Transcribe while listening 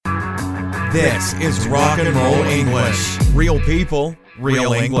This is Rock and Roll English. Real people,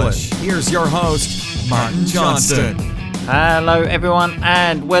 real English. Here's your host, Martin Johnston. Hello everyone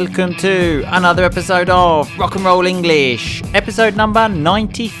and welcome to another episode of Rock and Roll English. Episode number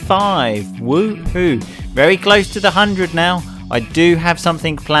 95. Woohoo! Very close to the 100 now. I do have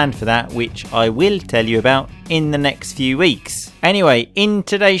something planned for that which I will tell you about in the next few weeks. Anyway, in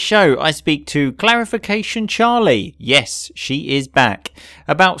today's show I speak to Clarification Charlie. Yes, she is back.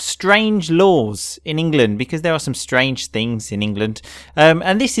 About strange laws in England, because there are some strange things in England.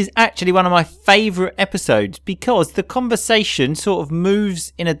 And this is actually one of my favourite episodes because the conversation sort of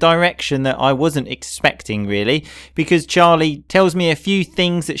moves in a direction that I wasn't expecting really, because Charlie tells me a few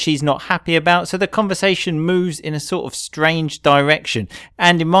things that she's not happy about, so the conversation moves in a sort of strange direction,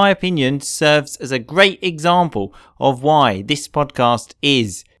 and in my opinion serves as a great example of why this podcast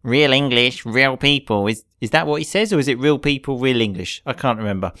is real English, real people. Is that what he says, or is it real people, real English? I can't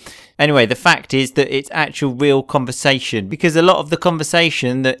remember. Anyway, the fact is that it's actual real conversation, because a lot of the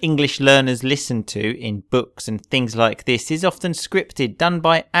conversation that English learners listen to in books and things like this is often scripted, done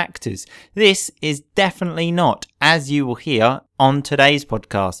by actors. This is definitely not, as you will hear on today's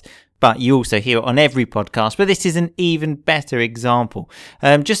podcast. But you also hear it on every podcast. But this is an even better example.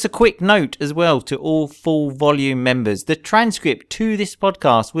 Just a quick note as well to all full volume members. The transcript to this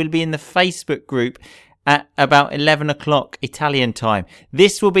podcast will be in the Facebook group at about 11 o'clock Italian time.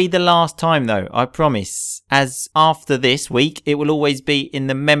 This will be the last time though, I promise, as after this week it will always be in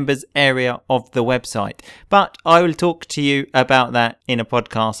the members area of the website. But I will talk to you about that in a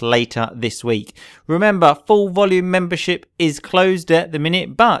podcast later this week. Remember, full volume membership is closed at the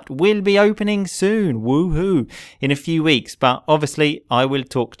minute, but will be opening soon, woohoo, in a few weeks. But obviously I will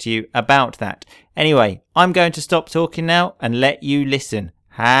talk to you about that. Anyway, I'm going to stop talking now and let you listen.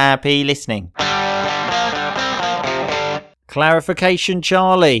 Happy listening. Clarification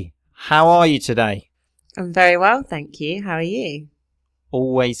Charlie, how are you today? I'm very well, thank you. How are you?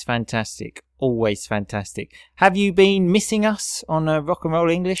 Always fantastic, always fantastic. Have you been missing us on Rock and Roll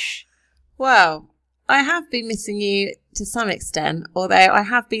English? Well, I have been missing you to some extent, although I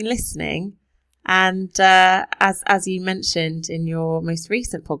have been listening. And as you mentioned in your most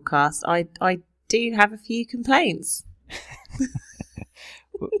recent podcast, I do have a few complaints.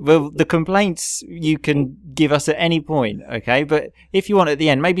 Well, the complaints you can give us at any point, okay? But if you want at the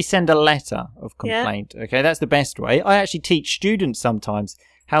end, maybe send a letter of complaint, okay? That's the best way. I actually teach students sometimes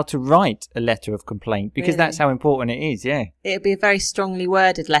how to write a letter of complaint because that's how important it is, yeah. It'll be a very strongly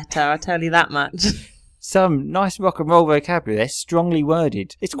worded letter, I'll tell you that much. Some nice rock and roll vocabulary there, strongly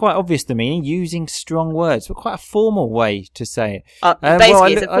worded. It's quite obvious the meaning, using strong words, but quite a formal way to say it.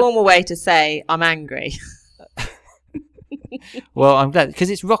 It's a formal way to say, I'm angry. Well, I'm glad, because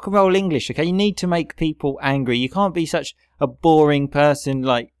it's rock and roll English, okay? You need to make people angry. You can't be such a boring person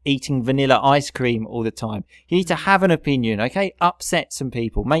like eating vanilla ice cream all the time. You need to have an opinion, okay? Upset some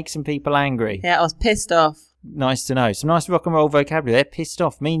people, make some people angry. Yeah, I was pissed off. Nice to know. Some nice rock and roll vocabulary there. Pissed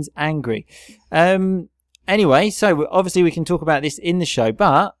off means angry. Anyway, so obviously we can talk about this in the show,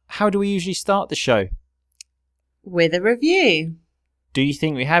 but how do we usually start the show? With a review. Do you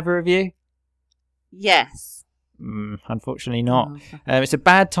think we have a review? Yes. Unfortunately not. It's a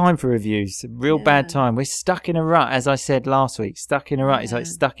bad time for reviews. A real bad time. We're stuck in a rut, as I said last week. Stuck in a rut. It's like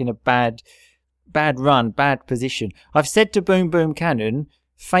stuck in a bad run, bad position. I've said to Boom Boom Cannon,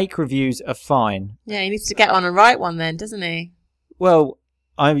 fake reviews are fine. Yeah, he needs to get on and write one then, doesn't he? Well,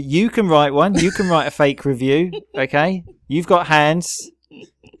 you can write one. You can write a fake review, okay? You've got hands.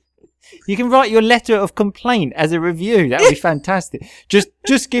 You can write your letter of complaint as a review. That would be fantastic.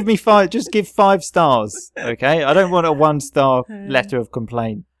 Just give me 5. Just give 5 stars, okay? I don't want a 1-star letter of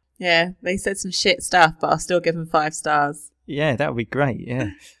complaint. Yeah, they said some shit stuff, but I'll still give them 5 stars. Yeah, that would be great.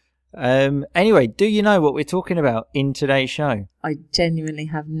 Yeah. Anyway, do you know what we're talking about in today's show? I genuinely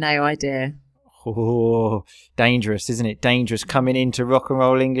have no idea. Oh, dangerous, isn't it? Dangerous coming into rock and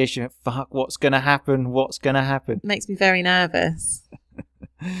roll English. Fuck, what's going to happen? What's going to happen? It makes me very nervous.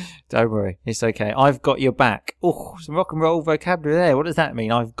 Don't worry, it's okay. I've got your back. Oh, some rock and roll vocabulary there. What does that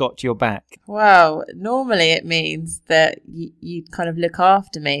mean? I've got your back. Well, normally it means that you kind of look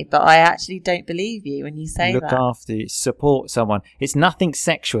after me, but I actually don't believe you when you say that. Look after you, support someone. It's nothing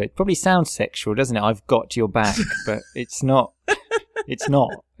sexual. It probably sounds sexual, doesn't it? I've got your back, but it's not. It's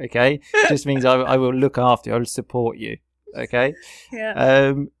not, okay? It just means I will look after you. I will support you, okay?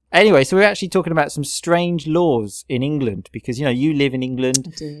 Yeah. Anyway, so we're actually talking about some strange laws in England because, you know, you live in England.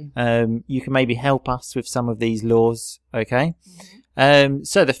 I do. You can maybe help us with some of these laws, okay? Mm-hmm.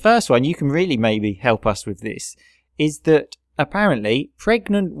 So the first one, you can really maybe help us with this, is that apparently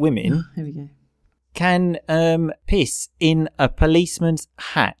pregnant women... Here we go. can piss in a policeman's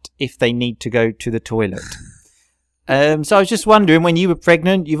hat if they need to go to the toilet. So I was just wondering, when you were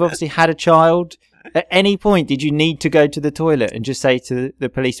pregnant, you've obviously had a child. At any point, did you need to go to the toilet and just say to the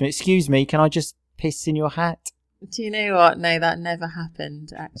policeman, "Excuse me, can I just piss in your hat?" Do you know what? No, that never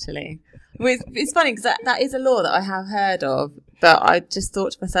happened, actually. It's funny because that is a law that I have heard of, but I just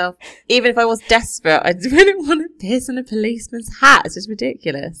thought to myself, even if I was desperate, I wouldn't want to piss in a policeman's hat. It's just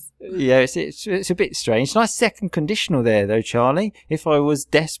ridiculous. Yeah, it's a bit strange. Nice second conditional there, though, Charlie. If I was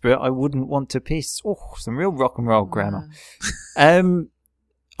desperate, I wouldn't want to piss. Oh, some real rock and roll grammar.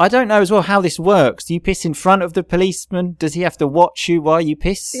 I don't know as well how this works. Do you piss in front of the policeman? Does he have to watch you while you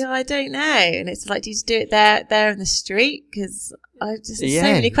piss? Yeah, I don't know. And it's like, do you just do it there in the street? Because I just have so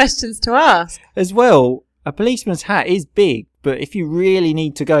many questions to ask. As well, a policeman's hat is big, but if you really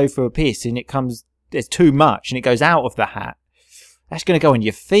need to go for a piss and there's too much and it goes out of the hat, that's going to go on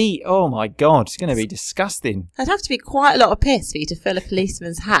your feet. Oh my God, it's going to be disgusting. There'd have to be quite a lot of piss for you to fill a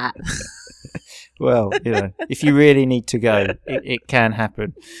policeman's hat. Well, if you really need to go, it can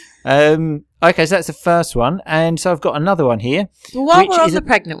happen. Okay, so that's the first one, and so I've got another one here. Well, while we're on the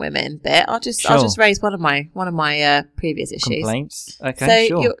pregnant women bit, I'll just raise one of my previous issues. Complaints. Okay,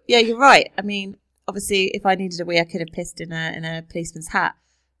 so sure. You're right. I mean, obviously, if I needed a wee, I could have pissed in a policeman's hat,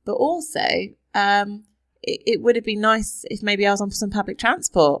 but also, it would have been nice if maybe I was on some public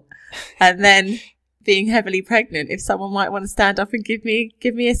transport, and then, being heavily pregnant, if someone might want to stand up and give me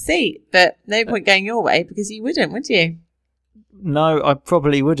a seat, but no point going your way because you wouldn't, would you? No, I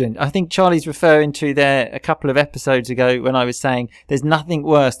probably wouldn't. I think Charlie's referring to there a couple of episodes ago when I was saying there's nothing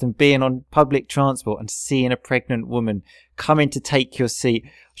worse than being on public transport and seeing a pregnant woman coming to take your seat. I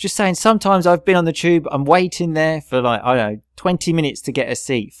was just saying, sometimes I've been on the tube, I'm waiting there for 20 minutes to get a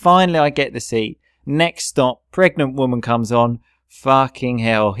seat. Finally, I get the seat. Next stop, pregnant woman comes on. Fucking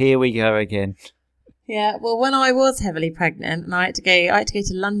hell, here we go again. Yeah, well, when I was heavily pregnant and I had to go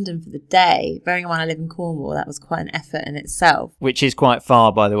to London for the day, bearing in mind I live in Cornwall, that was quite an effort in itself. Which is quite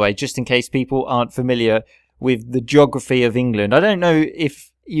far, by the way, just in case people aren't familiar with the geography of England. I don't know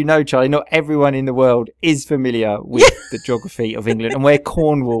if you know, Charlie, not everyone in the world is familiar with the geography of England and where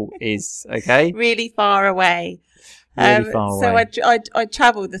Cornwall is, okay? Really far away. Really far away. So I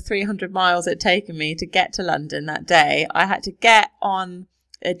travelled the 300 miles it had taken me to get to London that day. I had to get on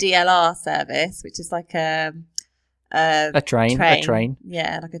a DLR service, which is like a train.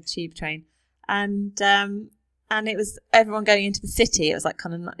 Yeah, like a tube train. And it was everyone going into the city. It was like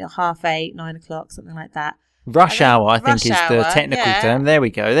kind of 8:30, 9 o'clock, something like that. Rush hour, I think, is the technical term. There we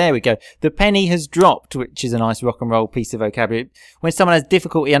go. The penny has dropped, which is a nice rock and roll piece of vocabulary. When someone has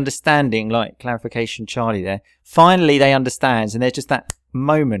difficulty understanding, like clarification Charlie there, finally they understand, and there's just that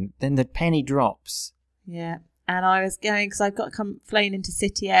moment, then the penny drops. Yeah. And I was going, because I've got flown into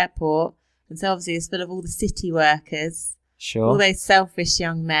City Airport, and so obviously it's full of all the city workers. Sure. All those selfish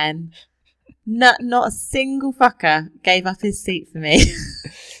young men. Not a single fucker gave up his seat for me.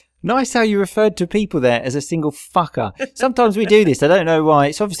 Nice how you referred to people there as a single fucker. Sometimes we do this. I don't know why.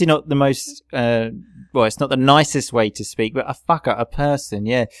 It's obviously not the most, it's not the nicest way to speak, but a fucker, a person,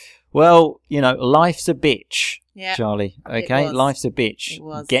 yeah. Well, life's a bitch, yeah, Charlie, okay? Life's a bitch. It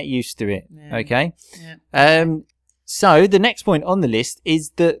was. Get used to it, yeah. Okay? Yeah. So the next point on the list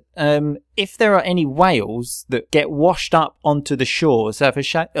is that if there are any whales that get washed up onto the shore, so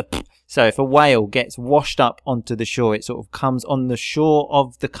if a whale gets washed up onto the shore, it sort of comes on the shore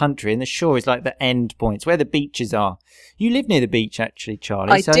of the country, and the shore is like the end points where the beaches are. You live near the beach, actually,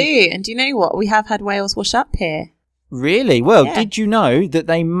 Charlie. I do, and do you know what? We have had whales wash up here. Really? Well, yeah. Did you know that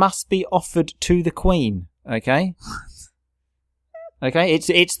they must be offered to the Queen? Okay. Okay,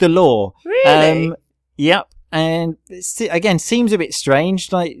 it's the law. Really? Yep. And again, seems a bit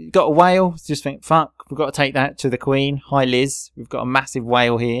strange. Like, got a whale, just think, fuck, we've got to take that to the Queen. Hi, Liz. We've got a massive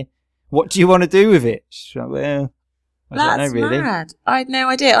whale here. What do you want to do with it? Well, I don't know, really. That's mad. I had no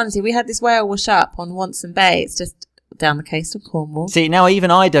idea. Honestly, we had this whale wash up on Wonson Bay. It's just down the coast of Cornwall. See, now even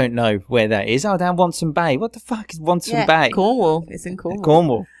I don't know where that is. Oh, down Wonson Bay. What the fuck is Wonson Bay? Cornwall. It's in Cornwall.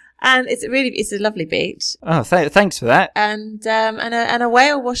 Cornwall. And it's a lovely beach. Oh, thanks for that. And a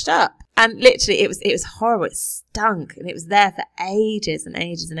whale washed up. And literally, it was horrible. It stunk, and it was there for ages and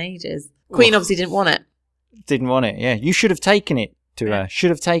ages and ages. Queen obviously didn't want it. Didn't want it. Yeah, you should have taken it to her. Should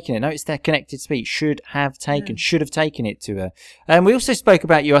have taken it. No, it's their connected speech. Should have taken it to her. We also spoke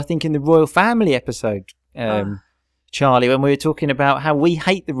about you, I think, in the royal family episode, Charlie, when we were talking about how we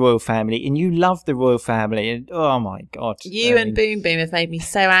hate the royal family and you love the royal family. And oh my God, and Boom Boom have made me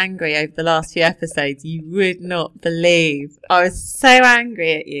so angry over the last few episodes. You would not believe. I was so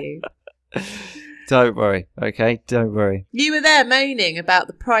angry at you. Don't worry, okay? Don't worry. You were there moaning about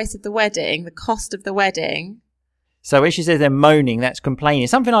the price of the wedding, the cost of the wedding. So when she says they're moaning, that's complaining.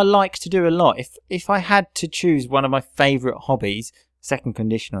 Something I like to do a lot. If I had to choose one of my favourite hobbies, second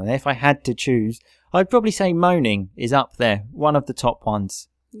condition on there, if I had to choose, I'd probably say moaning is up there, one of the top ones.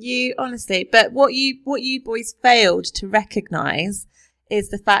 You honestly, but what you boys failed to recognise is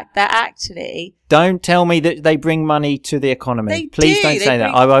the fact that actually don't tell me that they bring money to the economy. Please don't say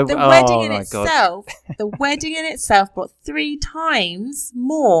that. The wedding in itself, the wedding in itself brought 3 times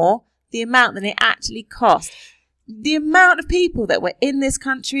more the amount than it actually cost. The amount of people that were in this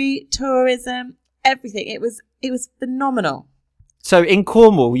country, tourism, everything, it was phenomenal. So in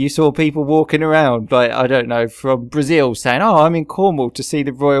Cornwall, you saw people walking around, like, I don't know, from Brazil saying, oh, I'm in Cornwall to see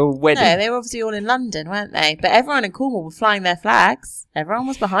the royal wedding. No, they were obviously all in London, weren't they? But everyone in Cornwall were flying their flags. Everyone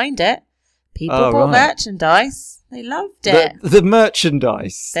was behind it. People bought merchandise. They loved it. The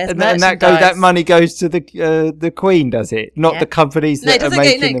merchandise. There's and merchandise. that money goes to the Queen, does it? Not the companies that are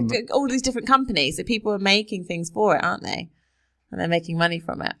making them. All these different companies. So people are making things for it, aren't they? And they're making money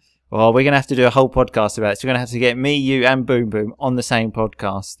from it. Well, we're going to have to do a whole podcast about it. So we're going to have to get me, you and Boom Boom on the same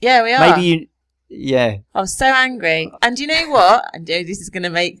podcast. Yeah, we are. Maybe you... Yeah. I was so angry. And you know what? And this is going to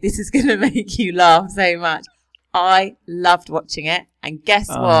make you laugh so much. I loved watching it. And guess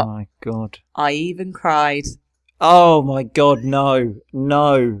what? Oh, my God. I even cried. Oh, my God, no.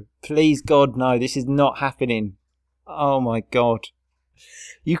 No. Please, God, no. This is not happening. Oh, my God.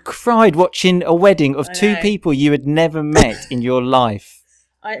 You cried watching a wedding of 2 people you had never met in your life.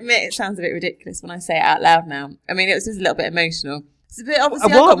 I admit it sounds a bit ridiculous when I say it out loud now. I mean, it was just a little bit emotional. It's a bit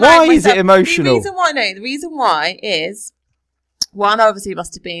obviously. Why is it emotional? The reason why is, one, I obviously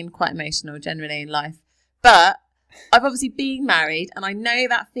must have been quite emotional generally in life, but I've obviously been married and I know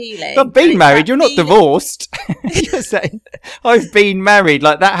that feeling. But being married, you're not divorced. You're saying, I've been married,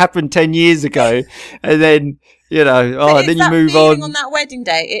 like that happened 10 years ago, and then. You know, then you move on. On that wedding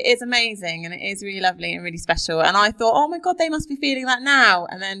day, it is amazing and it is really lovely and really special. And I thought, oh my God, they must be feeling that now.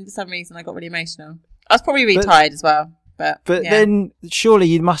 And then for some reason, I got really emotional. I was probably really tired as well. But then surely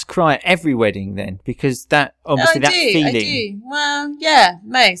you must cry at every wedding then, because that obviously feeling. I do. Well, yeah,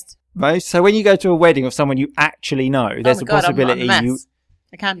 most. So when you go to a wedding of someone you actually know, there's a possibility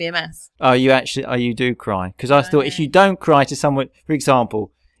I can be a mess. Oh, you do cry? Because I thought if you don't cry to someone, for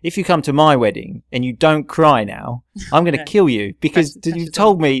example. If you come to my wedding and you don't cry now, I'm going to kill you because you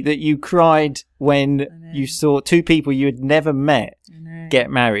told me that you cried when you saw 2 people you had never met get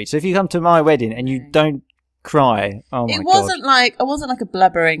married. So if you come to my wedding and you don't cry, oh my God. I wasn't like a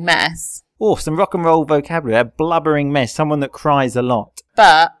blubbering mess. Oh, some rock and roll vocabulary. A blubbering mess. Someone that cries a lot.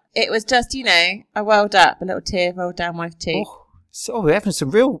 But it was just, I welled up. A little tear rolled down my tooth. Oh, so we're having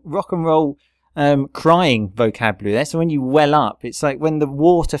some real rock and roll crying vocabulary there. So when you well up, it's like when the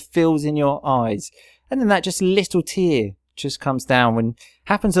water fills in your eyes and then that just little tear just comes down.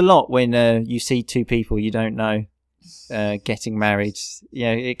 Happens a lot when you see 2 people you don't know getting married.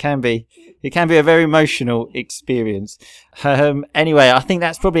 Yeah, it can be a very emotional experience. Anyway, I think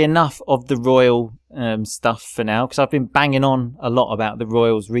that's probably enough of the royal stuff for now, because I've been banging on a lot about the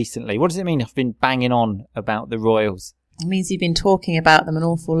royals recently. What does it mean I've been banging on about the royals? It means you've been talking about them an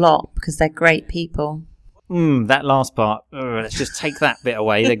awful lot because they're great people. That last part. Let's just take that bit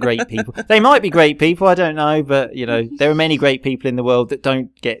away. They're great people. They might be great people. I don't know. But, there are many great people in the world that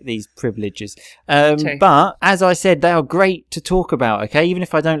don't get these privileges. But as I said, they are great to talk about. OK, even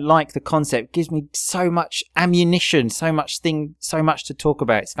if I don't like the concept, it gives me so much ammunition, so much to talk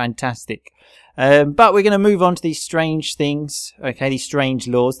about. It's fantastic. But we're going to move on to these strange things. OK, these strange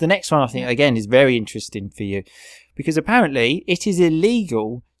laws. The next one, I think, again, is very interesting for you. Because apparently it is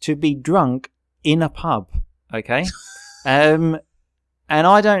illegal to be drunk in a pub, okay? And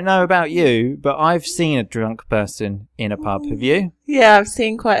I don't know about you, but I've seen a drunk person in a pub. Have you? Yeah, I've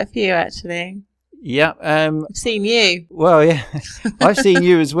seen quite a few, actually. Yeah. I've seen you. Well, yeah, I've seen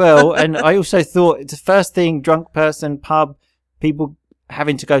you as well. And I also thought the first thing, drunk person, pub, people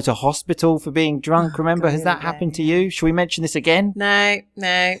having to go to hospital for being drunk. Remember, has that happened to you? Should we mention this again? No.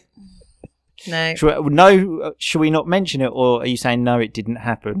 Should we not mention it, or are you saying no, it didn't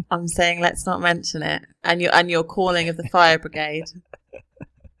happen? I'm saying let's not mention it. And you're calling of the fire brigade.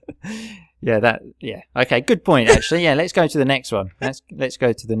 Yeah. Okay, good point. Actually, yeah. Let's go to the next one. Let's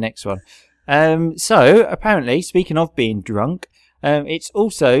go to the next one. So apparently, speaking of being drunk, it's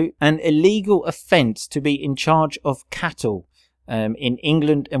also an illegal offence to be in charge of cattle in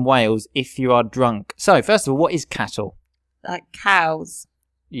England and Wales if you are drunk. So first of all, what is cattle? Like cows.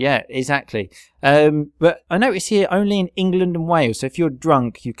 Yeah, exactly. But I notice here only in England and Wales. So if you're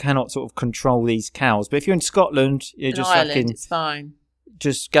drunk, you cannot sort of control these cows. But if you're in Scotland, you're just Ireland, it's fine.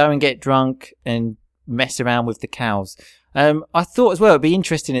 Just go and get drunk and mess around with the cows. I thought as well it'd be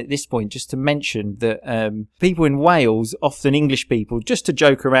interesting at this point just to mention that people in Wales, often English people, just to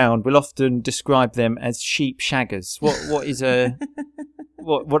joke around, will often describe them as sheep shaggers. What is a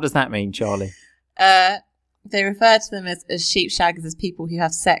what does that mean, Charlie? They refer to them as sheep shaggers, as people who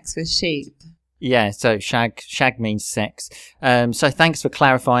have sex with sheep. Yeah, so shag means sex. So thanks for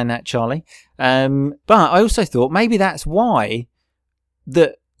clarifying that, Charlie. But I also thought maybe that's why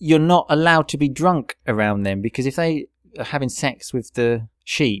that you're not allowed to be drunk around them, because if they are having sex with the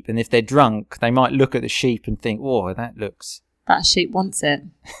sheep and if they're drunk, they might look at the sheep and think, "Whoa, that sheep wants it."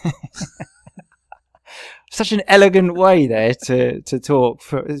 Such an elegant way there to talk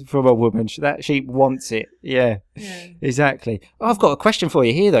from a woman. That sheep wants it. Yeah, exactly. I've got a question for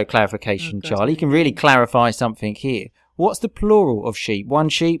you here, though. Clarification, Charlie. You can really clarify something here. What's the plural of sheep? One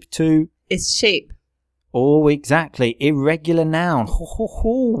sheep, two? It's sheep. Oh, exactly. Irregular noun.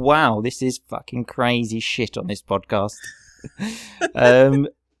 Wow, this is fucking crazy shit on this podcast.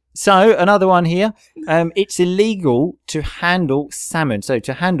 So, another one here. It's illegal to handle salmon. So,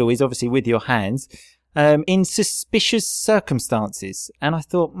 to handle is obviously with your hands. In suspicious circumstances. And I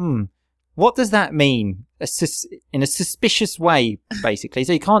thought, what does that mean? In a suspicious way, basically.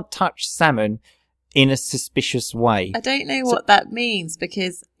 So you can't touch salmon in a suspicious way. I don't know what that means,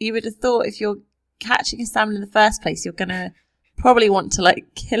 because you would have thought if you're catching a salmon in the first place, you're going to probably want to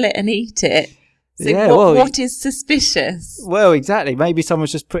kill it and eat it. So what is suspicious? Well, exactly. Maybe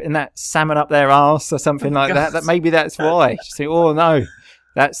someone's just putting that salmon up their arse or something like that. Maybe that's why. Just think, oh no.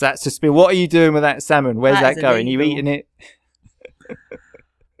 That's suspicious. What are you doing with that salmon? Where's that going? Are you eating it?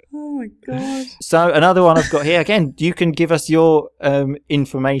 Oh my God. So another one I've got here. Again, you can give us your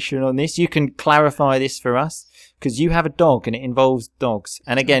information on this. You can clarify this for us, because you have a dog and it involves dogs.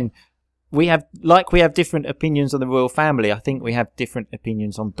 And again, we have different opinions on the royal family. I think we have different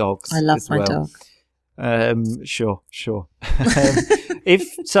opinions on dogs. I love my dog. Sure.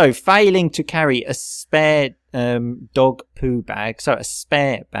 Failing to carry a spare dog poo bag, so a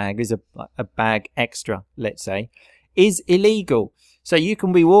spare bag is a bag extra, let's say, is illegal. So you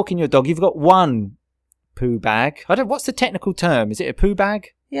can be walking your dog, you've got one poo bag. What's the technical term? Is it a poo bag?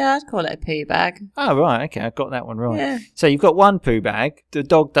 Yeah, I'd call it a poo bag. Oh, right, okay, I got that one right. Yeah. So you've got one poo bag, the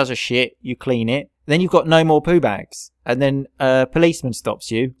dog does a shit, you clean it, then you've got no more poo bags, and then a policeman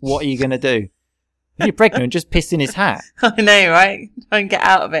stops you. What are you going to do? If you're pregnant, just piss in his hat. I know, right? Try and get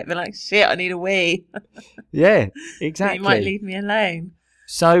out of it. Be like, shit, I need a wee. Yeah, exactly. You might leave me alone.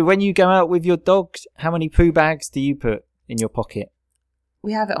 So when you go out with your dogs, how many poo bags do you put in your pocket?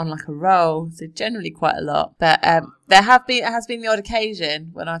 We have it on a roll, so generally quite a lot. But there has been the odd occasion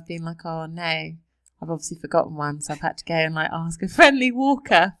when I've been like, oh no, I've obviously forgotten one, so I've had to go and ask a friendly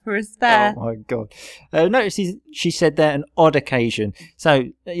walker for a spare. Oh my God. Notice she said there an odd occasion. So,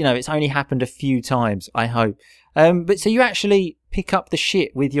 it's only happened a few times, I hope. But so you actually pick up the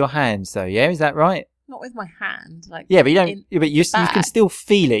shit with your hands though, yeah? Is that right? Not with my hand. Yeah, but you don't, but you can still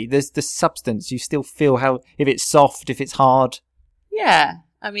feel it. There's the substance. You still feel if it's soft, if it's hard. Yeah.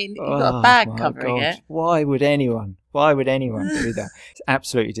 I mean, you've got a bag covering it. Why would anyone do that? It's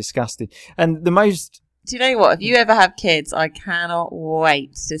absolutely disgusting. And the most... Do you know what? If you ever have kids, I cannot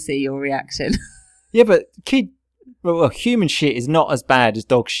wait to see your reaction. Yeah, but human shit is not as bad as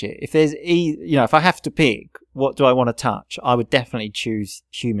dog shit. If there's, if I have to pick, what do I want to touch? I would definitely choose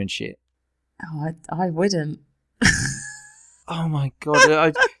human shit. Oh, I wouldn't. Oh my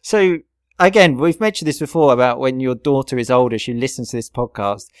God. So... Again, we've mentioned this before about when your daughter is older, she listens to this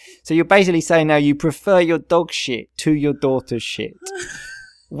podcast. So you're basically saying now you prefer your dog shit to your daughter's shit.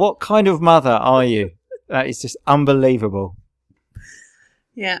 What kind of mother are you? That is just unbelievable.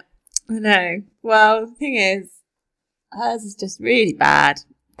 Yeah, I know. Well, the thing is, hers is just really bad.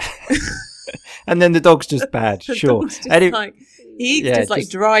 And then the dog's just bad, sure. He eats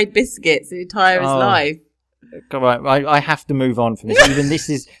dried biscuits the entire his life. Right, I have to move on from this. Even this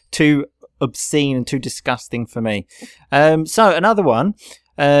is too obscene and too disgusting for me. So another one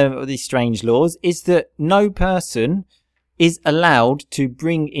of these strange laws is that no person is allowed to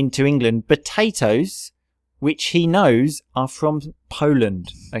bring into England potatoes which he knows are from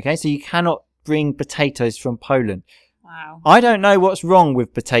Poland. Okay, so you cannot bring potatoes from Poland. Wow. I don't know what's wrong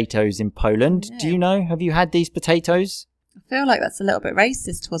with potatoes in Poland. Yeah. Do you know? Have you had these potatoes? I feel like that's a little bit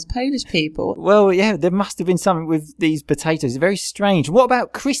racist towards Polish people. Well, yeah, there must have been something with these potatoes. It's very strange. What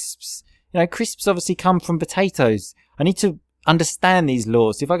about crisps? Crisps obviously come from potatoes. I need to understand these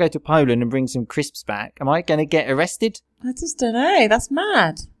laws. If I go to Poland and bring some crisps back, am I going to get arrested? I just don't know. That's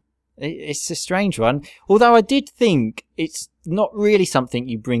mad. It's a strange one. Although I did think it's not really something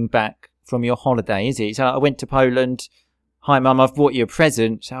you bring back from your holiday, is it? So I went to Poland. Hi, Mum, I've brought you a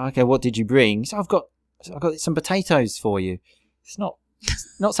present. So, okay, what did you bring? So I've got I've got some potatoes for you. It's not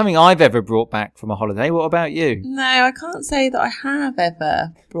something I've ever brought back from a holiday. What about you? No, I can't say that I have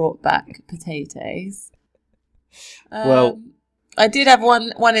ever brought back potatoes. Well, I did have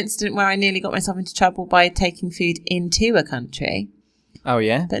one incident where I nearly got myself into trouble by taking food into a country. Oh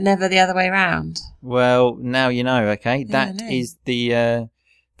yeah, but never the other way around. Well, now you know. Okay, Yeah,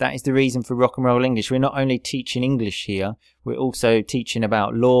 that is the reason for Rock and Roll English. We're not only teaching English here, we're also teaching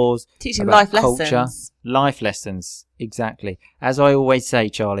about laws, Teaching about life culture, lessons. life lessons. Exactly. As I always say,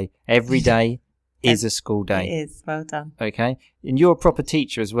 Charlie, every day is a school day. It is. Well done. Okay, and you're a proper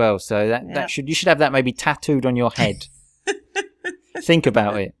teacher as well, so you should have that maybe tattooed on your head. Think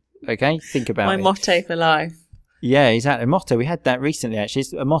about it. Okay, think about My it. motto for life. Yeah, exactly. A motto. We had that recently, actually.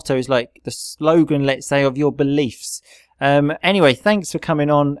 A motto is like the slogan, let's say, of your beliefs. Anyway, thanks for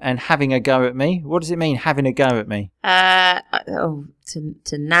coming on and having a go at me. What does it mean, having a go at me?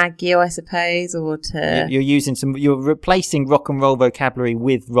 To nag you, I suppose, or to... You're replacing rock and roll vocabulary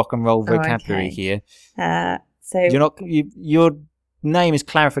with rock and roll vocabulary okay. here. So Your name is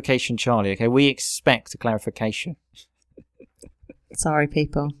Clarification Charlie, okay? We expect a clarification. Sorry,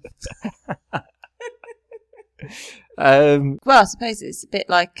 people. Well, I suppose it's a bit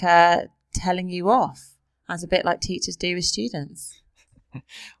like telling you off, as a bit like teachers do with students.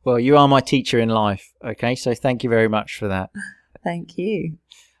 Well, you are my teacher in life, okay? So thank you very much for that. Thank you.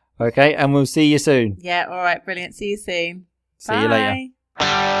 Okay, and we'll see you soon. Yeah, all right, brilliant. See you soon. See you later.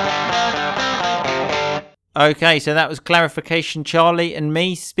 Okay, so that was Clarification Charlie and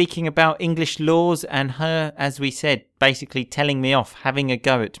me speaking about English laws, and her, as we said, basically telling me off, having a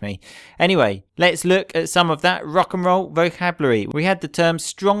go at me. Anyway, let's look at some of that rock and roll vocabulary. We had the term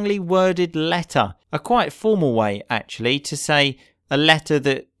strongly worded letter, a quite formal way actually to say a letter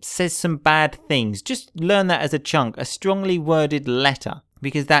that says some bad things. Just learn that as a chunk, a strongly worded letter,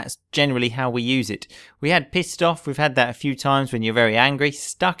 because that's generally how we use it. We had pissed off, we've had that a few times when you're very angry.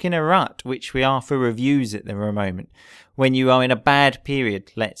 Stuck in a rut, which we are for reviews at the moment, when you are in a bad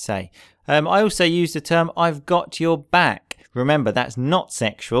period, let's say. I also use the term I've got your back. Remember, that's not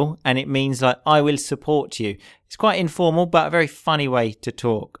sexual, and it means like I will support you. It's quite informal, but a very funny way to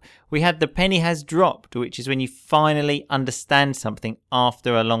talk. We had the penny has dropped, which is when you finally understand something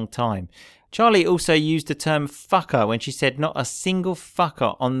after a long time. Charlie also used the term fucker when she said not a single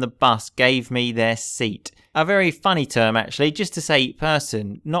fucker on the bus gave me their seat. A very funny term actually, just to say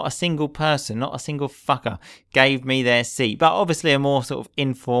person, not a single fucker gave me their seat. But obviously a more sort of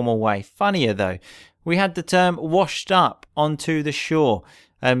informal way. Funnier though. We had the term washed up onto the shore.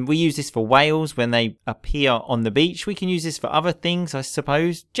 We use this for whales when they appear on the beach. We can use this for other things, I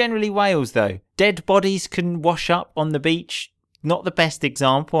suppose. Generally whales though. Dead bodies can wash up on the beach. Not the best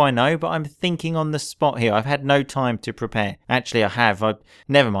example, I know, but I'm thinking on the spot here. I've had no time to prepare. Actually, I have.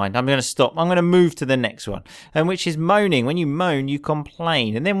 Never mind. I'm going to stop. I'm going to move to the next one, which is moaning. When you moan, you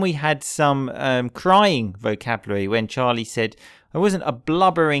complain. And then we had some crying vocabulary when Charlie said, I wasn't a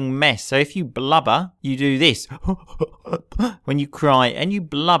blubbering mess. So if you blubber, you do this. When you cry, and you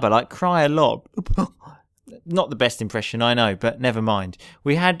blubber, like cry a lot. Not the best impression, I know, but never mind.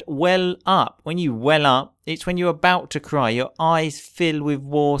 We had well up. When you well up, it's when you're about to cry. Your eyes fill with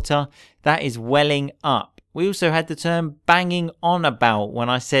water. That is welling up. We also had the term banging on about when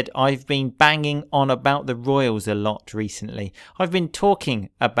I said I've been banging on about the Royals a lot recently. I've been talking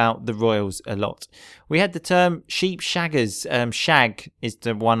about the Royals a lot. We had the term sheep shaggers. Shag is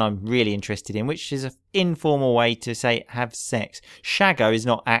the one I'm really interested in, which is an informal way to say have sex. Shaggo is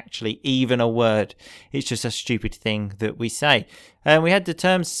not actually even a word. It's just a stupid thing that we say. We had the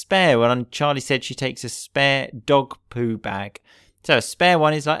term spare when Charlie said she takes a spare dog poo bag. So a spare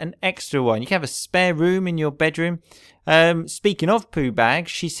one is like an extra one. You can have a spare room in your bedroom. Speaking of poo bags,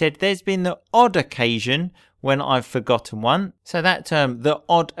 she said there's been the odd occasion when I've forgotten one. So that term, the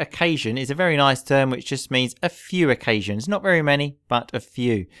odd occasion, is a very nice term which just means a few occasions. Not very many, but a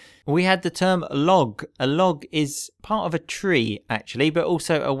few. We had the term log. A log is part of a tree, actually, but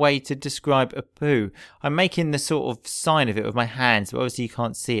also a way to describe a poo. I'm making the sort of sign of it with my hands, but obviously you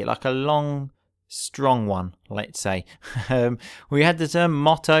can't see it. Like a long, strong one, let's say. We had the term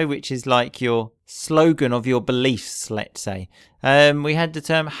motto, which is like your slogan of your beliefs, let's say. We had the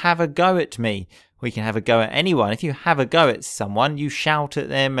term have a go at me. We can have a go at anyone. If you have a go at someone, you shout at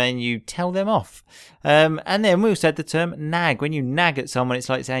them and you tell them off. And then we also had the term nag. When you nag at someone, it's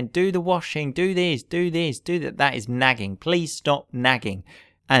like saying, do the washing, do this, do that. That is nagging. Please stop nagging.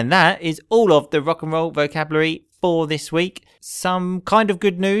 And that is all of the rock and roll vocabulary for this week. Some kind of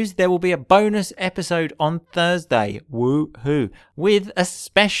good news. There will be a bonus episode on Thursday. Woo-hoo. With a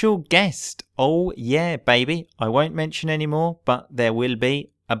special guest. Oh yeah, baby. I won't mention any more, but there will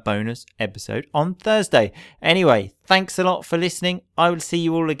be a bonus episode on Thursday. Anyway, thanks a lot for listening. I will see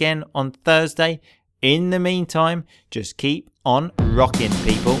you all again on Thursday. In the meantime, just keep on rocking,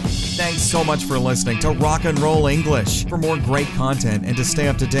 people. Thanks so much for listening to Rock and Roll English. For more great content and to stay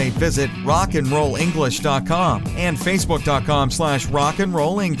up to date, visit rockandrollenglish.com and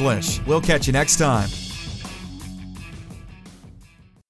facebook.com/rockandrollenglish. We'll catch you next time.